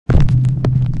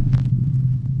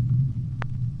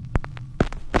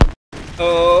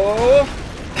Oh!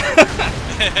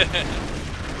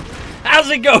 How's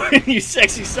it going, you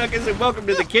sexy suckers, and welcome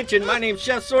to the kitchen. My name's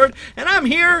Chefsword, and I'm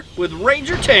here with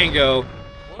Ranger Tango.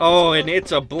 Oh, and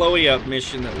it's a blowy up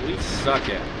mission that we suck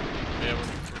at. Yeah,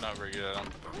 we're not very good at them.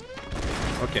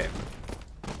 Okay.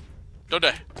 Don't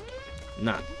die.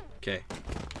 Nah. Okay.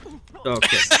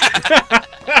 Okay.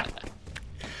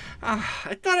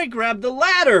 I thought I grabbed the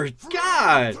ladder.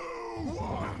 God.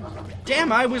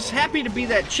 Damn, I was happy to be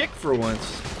that chick for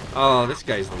once. Oh, this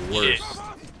guy's the worst.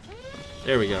 Yeah.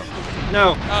 There we go.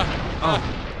 No. Oh.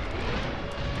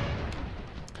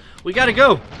 We gotta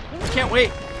go. I can't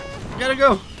wait. We gotta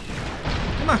go.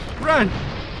 Come on, run.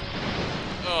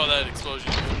 Oh, that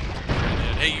explosion.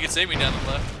 Hey, you can save me down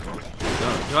the left.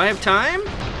 Do I have time?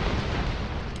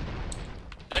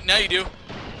 Now you do.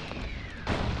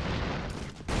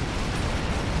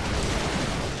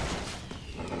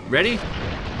 Ready?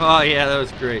 Oh, yeah, that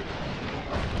was great.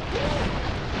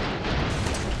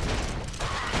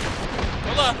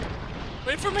 Hold on.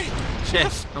 Wait for me.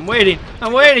 Yes, I'm waiting.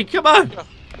 I'm waiting. Come on. Go.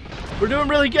 We're doing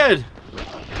really good.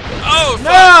 Oh,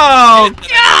 no!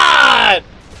 God!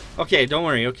 Okay, don't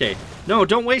worry. Okay. No,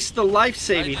 don't waste the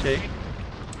life-saving thing.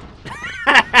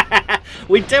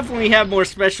 We definitely have more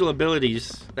special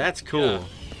abilities. That's cool. Yeah.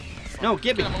 No,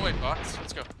 give me. Get out of my way, box.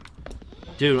 Let's go.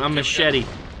 Dude, I'm machete.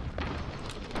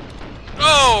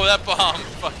 Oh, that bomb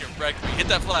fucking wrecked me. Hit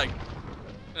that flag.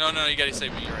 No, you gotta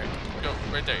save me. You're right. Go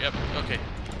right there. Yep. Okay.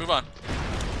 Move on.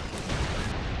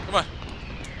 Come on.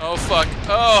 Oh fuck.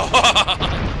 Oh.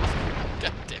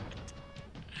 God damn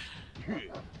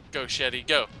it. Go, Shetty.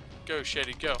 Go. Go,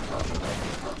 Shetty. Go.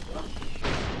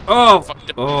 Oh. Fuck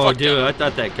Oh, dude, down. I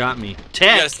thought that got me.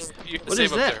 Tech. You gotta What save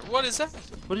is up that? there. What is that?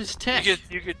 What is tech?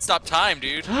 You could stop time,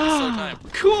 dude. Slow time.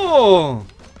 Cool.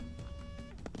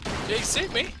 Yeah, you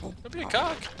saved me. Don't be a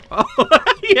cock. Oh,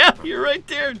 yeah, you're right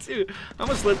there, too. I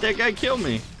almost let that guy kill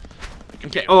me.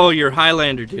 Okay. Oh, you're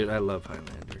Highlander, dude. I love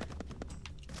Highlander.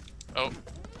 Oh.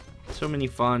 So many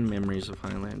fond memories of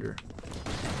Highlander.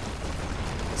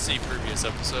 See previous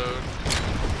episode.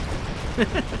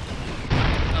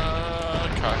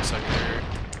 Cocksucker.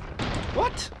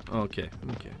 What? Okay.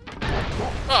 Okay.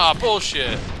 Ah,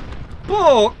 bullshit.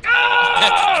 Bull!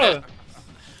 Ah!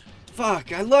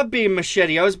 Fuck! I love being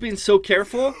machete. I was being so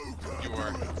careful. You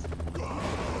were.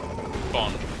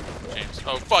 Bond. James.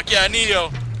 Oh fuck yeah,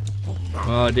 Neo.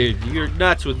 Oh, dude, you're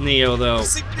nuts with Neo, though.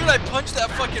 See, dude, I punched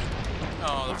that fucking.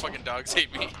 Oh, the fucking dogs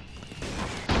hate me.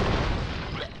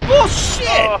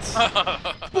 Bullshit!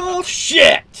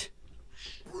 Bullshit!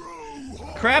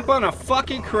 Crap on a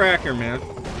fucking cracker, man.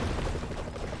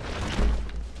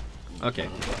 Okay.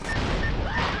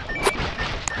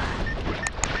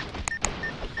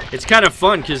 It's kind of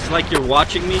fun, because, like, you're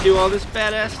watching me do all this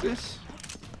badassness.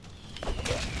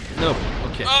 No,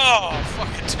 okay. Oh,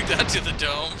 fucking took that to the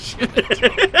dome. Shit.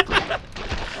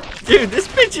 Dude, this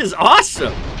bitch is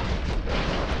awesome.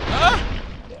 Ah!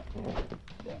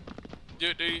 Do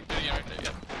it, yeah.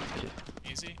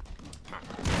 Easy.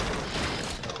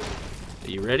 Are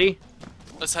you ready?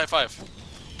 Let's high five.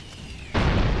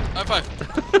 High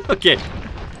five. Okay.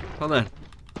 Hold on.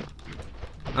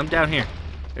 I'm down here.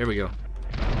 There we go.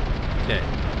 Okay.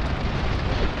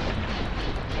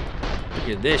 Look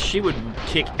at this. She would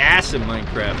kick ass in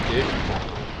Minecraft, dude.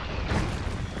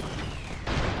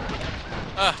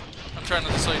 Ah, I'm trying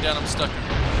not to slow you down. I'm stuck.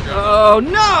 Oh,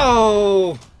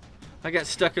 no! I got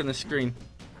stuck on the screen.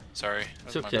 Sorry.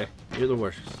 It's okay. You're the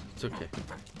worst. It's okay.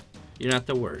 You're not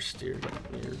the worst. You're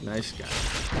a nice guy.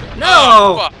 No!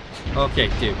 Oh, fuck. Okay,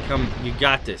 dude. Come. You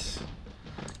got this.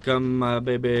 Come, my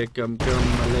baby. Come,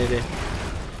 my lady.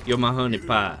 You're my honey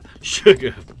pie.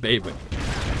 Sugar, baby.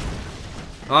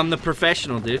 I'm the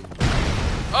professional, dude.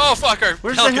 Oh, fucker.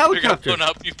 Where's the helicopter? Blown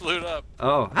up. You blew it up.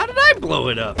 Oh, how did I blow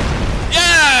it up?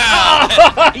 Yeah!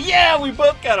 Oh, yeah, we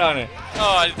both got on it.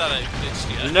 Oh, I thought I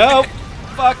ditched you. Nope.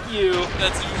 Fuck you.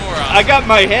 That's even more awesome. I got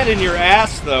my head in your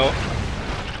ass, though.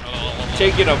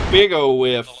 Taking a big ol'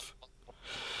 whiff.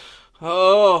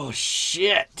 Oh,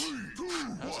 shit.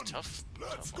 That was a tough.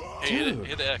 Hey,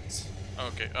 hit the X.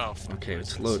 Okay. Oh. Fuck. Okay,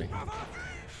 it's loading.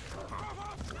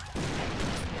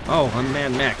 Oh, I'm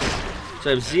Mad Max. So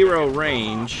I have 0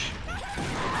 range.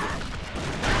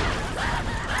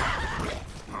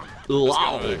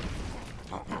 Wow.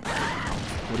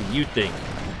 What do you think?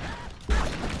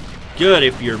 Good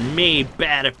if you're me,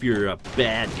 bad if you're a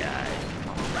bad guy.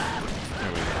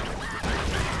 There we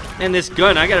go. And this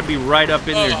gun, I gotta be right up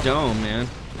in their dome, man.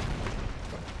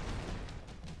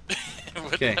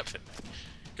 What Okay. happened?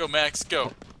 Go, Max,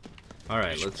 go.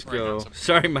 Alright, let's go.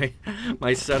 Sorry,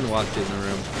 my son walked in the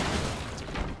room.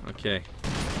 Okay.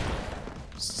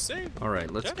 Save. All right,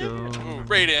 let's go. Ooh,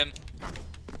 right in.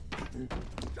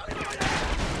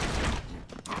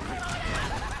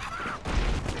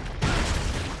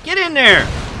 Get in there!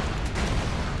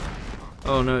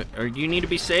 Oh no, or do you need to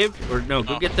be saved? Or no,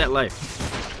 go get that life.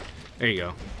 There you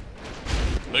go.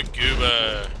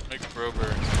 McGuba.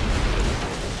 McBrober.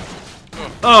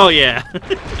 Oh yeah.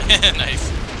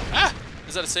 Nice. Ah!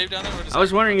 Is that a save down there? I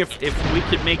was wondering if we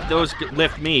could make those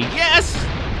lift me. Yes!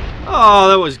 Oh,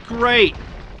 that was great.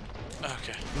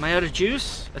 Okay. Am I out of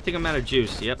juice? I think I'm out of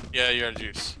juice, yep. Yeah, you're out of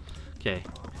juice. Okay.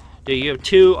 Dude, you have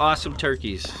 2 awesome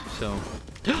turkeys, so...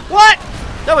 What?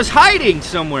 That was hiding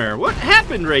somewhere. What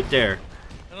happened right there?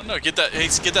 I don't know. Get that. Hey,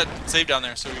 get that save down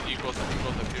there so you both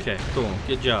have two. Okay, cool.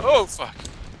 Good job. Oh fuck.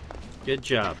 Good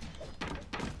job.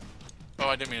 Oh,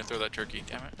 I didn't mean to throw that turkey.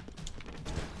 Damn it.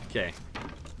 Okay.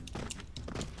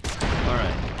 All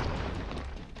right.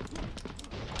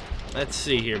 Let's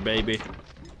see here, baby.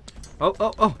 Oh,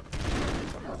 oh, oh.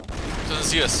 Doesn't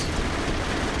see us.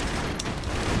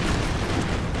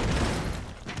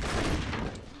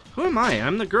 Who am I?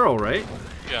 I'm the girl, right?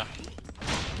 Yeah.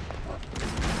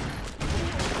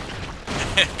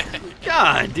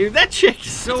 God, dude, that chick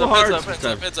is so hard.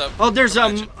 Heads up. Oh, there's a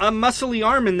muscly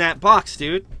arm in that box,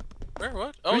 dude. Where?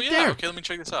 What? Oh, right yeah. there. Okay, let me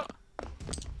check this out.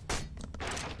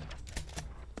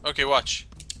 Okay, watch.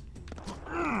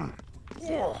 What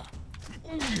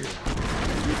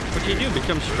do you do?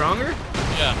 Become stronger?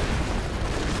 Yeah.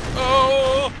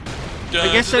 Oh! I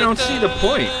guess I don't see the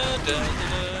point.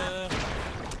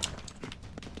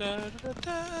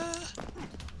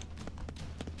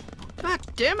 God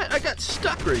damn it, I got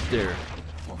stuck right there.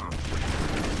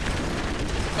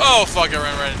 Oh fuck, I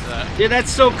ran right into that. Dude, that's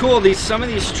so cool. Some of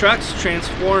these trucks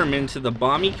transform into the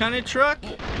bomby kind of truck.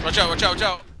 Watch out, watch out, watch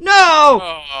out. No!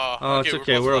 Oh, It's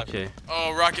okay, we're okay.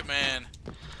 Oh, Rocket Man.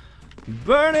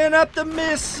 Burning up the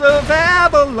mists of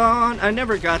Avalon. I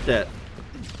never got that.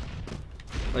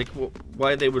 Like,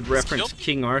 why they would reference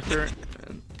King Arthur.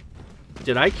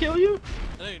 Did I kill you?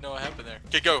 I don't even know what happened there.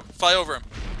 Okay, go. Fly over him.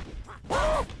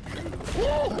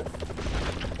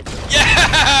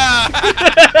 Yeah!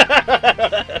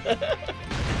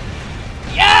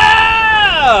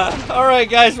 Yeah! Alright,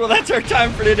 guys. Well, that's our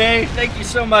time for today. Thank you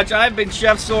so much. I've been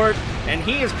Chefsword, and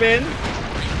he has been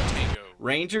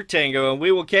Ranger Tango. And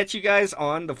we will catch you guys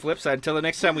on the flip side. Until the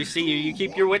next time we see you, you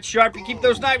keep your wits sharp. You keep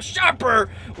those knives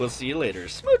sharper. We'll see you later.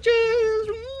 Smooches!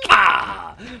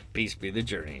 Mwah! Peace be the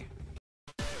journey.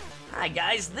 Hi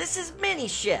guys, this is Mini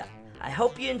Chef. I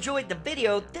hope you enjoyed the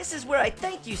video. This is where I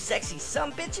thank you sexy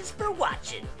sumbitches for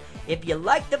watching. If you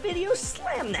liked the video,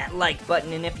 slam that like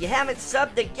button, and if you haven't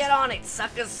subbed, then get on it,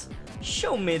 suckers.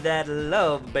 Show me that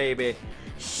love, baby.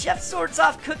 Chefsword's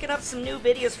off cooking up some new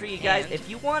videos for you guys. If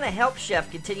you want to help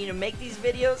Chef continue to make these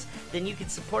videos, then you can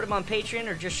support him on Patreon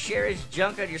or just share his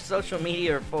junk on your social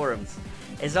media or forums.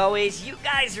 As always, you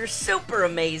guys are super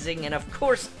amazing, and of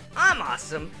course, I'm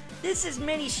awesome. This is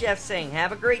Mini Chef saying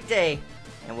have a great day,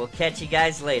 and we'll catch you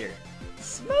guys later.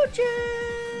 Smooches!